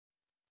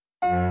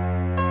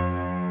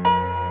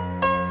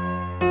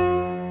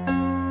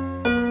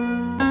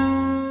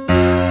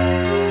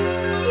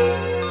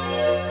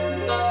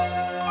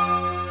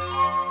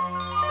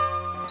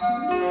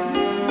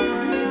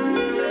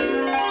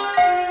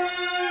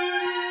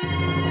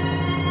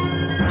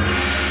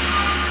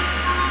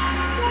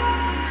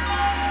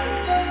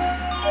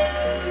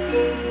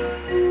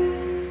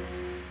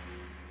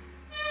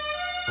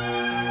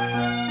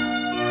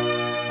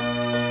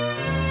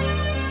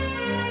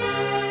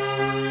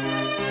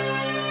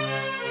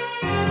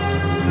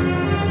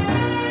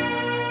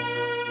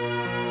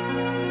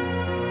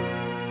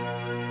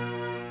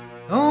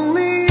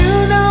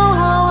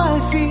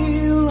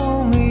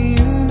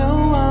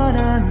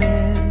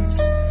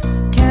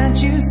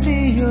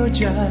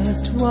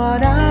just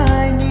what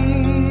I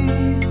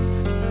need.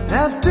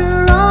 After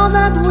all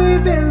that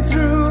we've been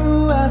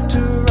through,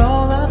 after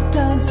all I've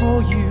done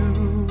for you,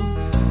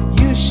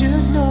 you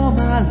should know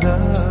my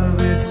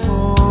love is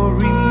for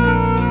real.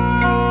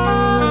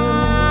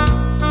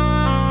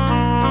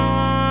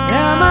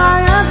 Am I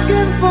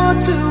asking for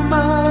too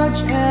much?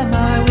 Am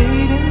I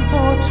waiting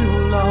for too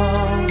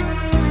long?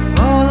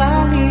 All I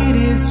need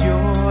is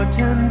your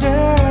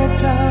tender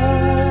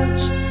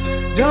touch.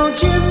 Don't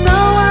you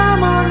know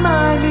I'm on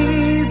my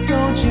knees?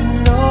 Don't you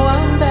know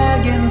I'm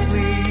begging,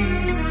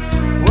 please?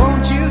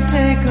 Won't you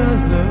take a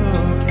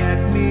look at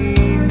me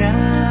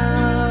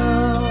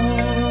now?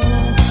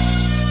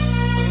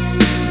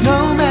 No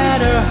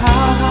matter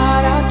how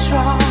hard I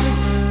try,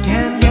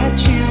 can't get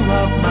you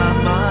off my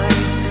mind.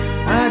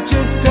 I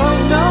just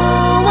don't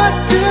know what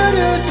to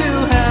do to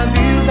have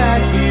you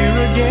back here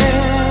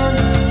again.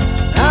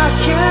 I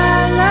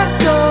can't let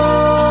go,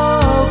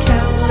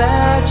 can't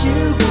let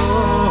you go.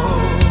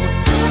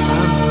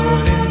 I'm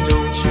hurting,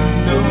 don't you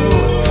know?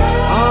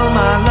 All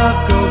my love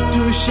goes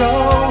to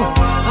show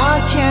I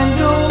can't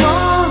go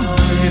on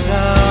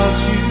without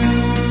you.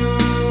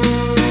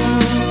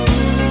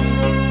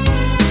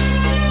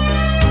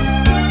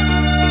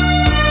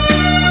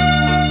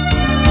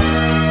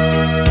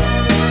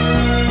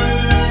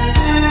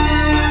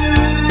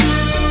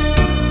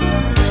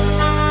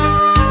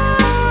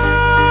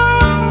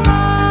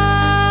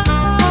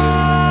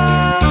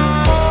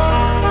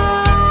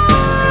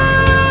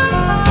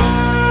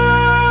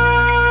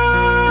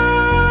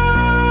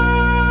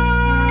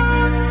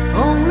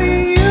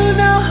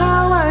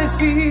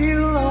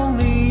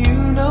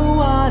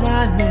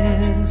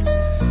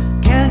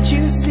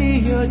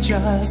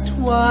 Just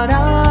what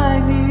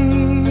I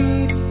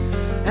need.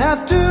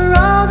 After